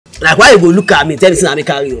Like why you go look at me tell me say I make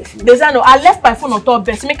carry your phone? Dezziano, I left my phone on top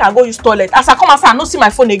bed make I go use toilet. As I come outside, I no see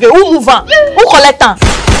my phone again. Who move am? Who collect am?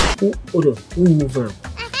 Hold on, who move am?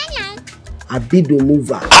 Abido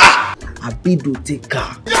mover.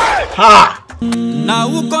 Abidotaker. Ha! Now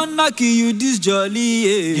who gonna kill you this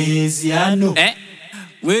jolly? Dezziano.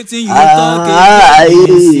 Waiting you talking.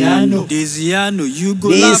 Dezziano, you go.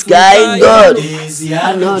 This guy God.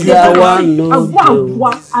 Dezziano, one no.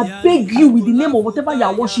 I beg you with the name of whatever you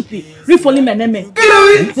are worshiping. Refoli meneme.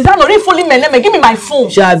 Dezziano, refoli meneme. Give me my phone.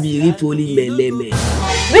 Shabi refoli meneme.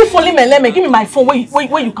 Refoli meneme. Give me my phone.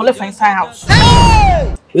 Where you collect for inside house.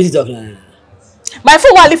 What you talking about? My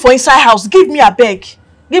phone while I leave for inside house. Give me a beg.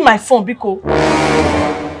 Give my phone, Biko.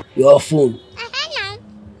 Your phone.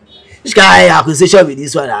 Which kind of accusation with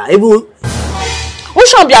this one? Even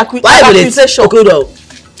which one be accusation? Okay, though.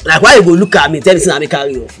 Like why you go look at me tell me say I make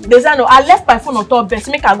carry your phone? Dezziano, I left my phone on top bed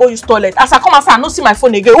make I go use toilet. As I come outside, I no see my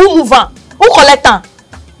phone again. Who move am? Who collect am?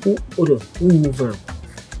 Hold on, who move am?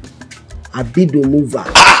 Abido mover.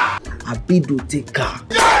 Abidotaker.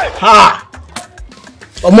 Ha!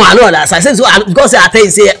 I know that. I said so because I tell you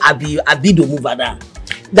say Abido mover that.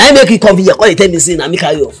 That make you come here. Call you tell me say I make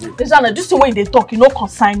carry your phone. Dezziano, this is the way they talk. You no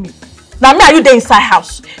consign me. Now me and you there inside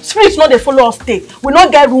house. Spirits no dey follow us stay. We no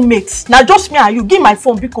get roommates. Now just me and you. Give my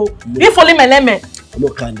phone, Biko. You follow me, name. I'm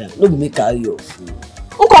not calm down. No be me carry your phone.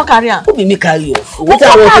 Who can carry am? Who be me carry your phone? Who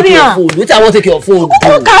can carry am? Wait I want take your phone. Who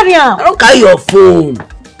can carry am? I don't carry your phone.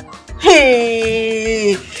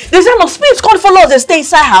 Hey, Dezziano, spirits can't follow us. They stay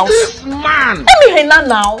inside house. Man. Let me hear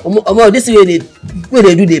now. This way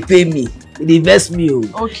they do they pay me. They invest me.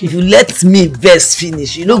 Okay. If you let me invest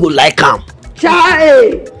finish, you no go like am.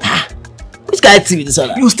 Chai. Which kind of TV this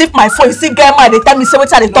one? You steal my phone. You still get mad. They tell me say what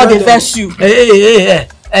they thought they invest you. Hey.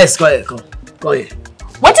 Yes, come here.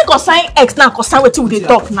 What you consign X now? Consign what you they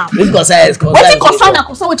talk now. What consign X? What you consign now?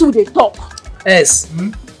 Consign what you they talk. Yes.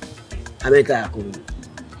 America come.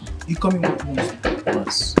 You coming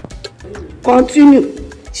once. Continue.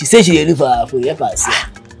 She said she dey look for her phone. Help her see.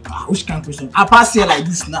 Which kind of question? I pass here like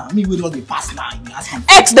this now. Me with all the pass now. You ask me.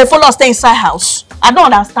 X they follow us stay inside house. I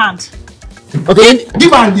don't understand. Okay.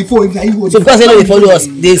 Give her the phone if you. So because they know they follow us,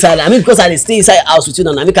 they inside. I mean because I dey stay inside house with you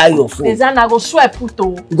now. I make carry your phone. Dezziano, I go swear put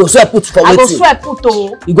o. You go swear put for I wetin? go swear put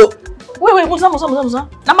o. You go. Wait, Musa.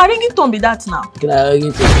 Now my ringing tone be that now. Can I ring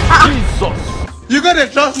it? Jesus. You got a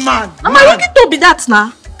trust man. Now my ringing tone be that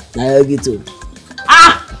now. I ring it.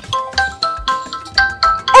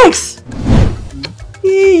 X.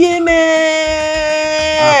 Iye me.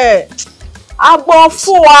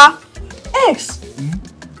 Abofua. X.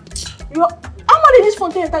 You. How much did this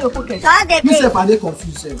phone take enter your pocket? Me sef I dey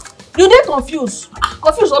confused sef. You dey confused.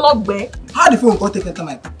 Confused all up there. How the phone got take enter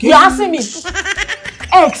my pocket? You asking me?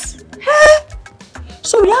 X. Hey.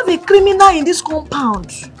 So we have a criminal in this compound.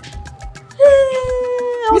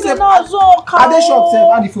 Me sef I dey shocked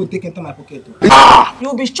sef how the phone take enter my pocket. You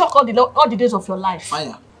will be shocked all the days of your life.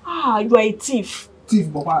 Fire. You are a thief. Thief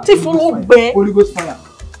Baba. Thief follow bear. Holy Ghost fire.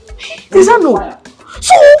 Is that no?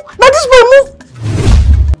 So now this boy move.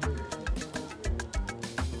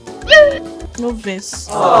 No verse.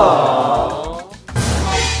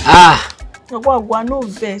 No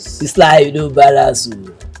verse. It's like you know balance.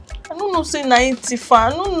 I don't know say na thief.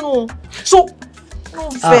 I don't know. So no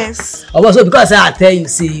verse. So because I tell you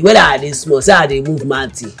see whether I dey small, say I dey move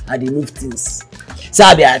mountain, I dey move things. Say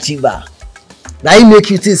I be achiever. Now he make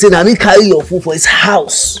you think say na me carry your phone for his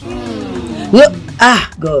house.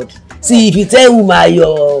 God. See if you tell woman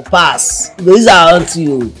your pass, these are hunt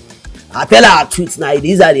you. I tell her truth now,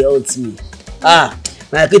 these are the hunt me.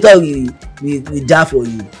 My creator will die for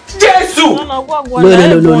you. Jesus! No.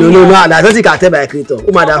 I don't think I tell my creator.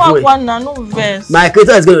 Who my die for you? My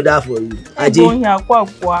creator is going to die for you.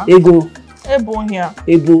 Ego.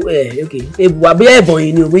 Okay. Ebo. Abi ebo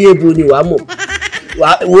ni, obi ebo ni wa mo.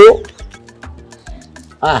 Wo.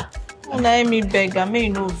 Una me beg, I may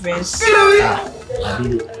no verse.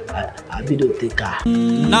 Abidotaker.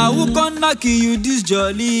 Now who gonna kill you this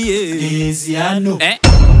jolly? Dezziano.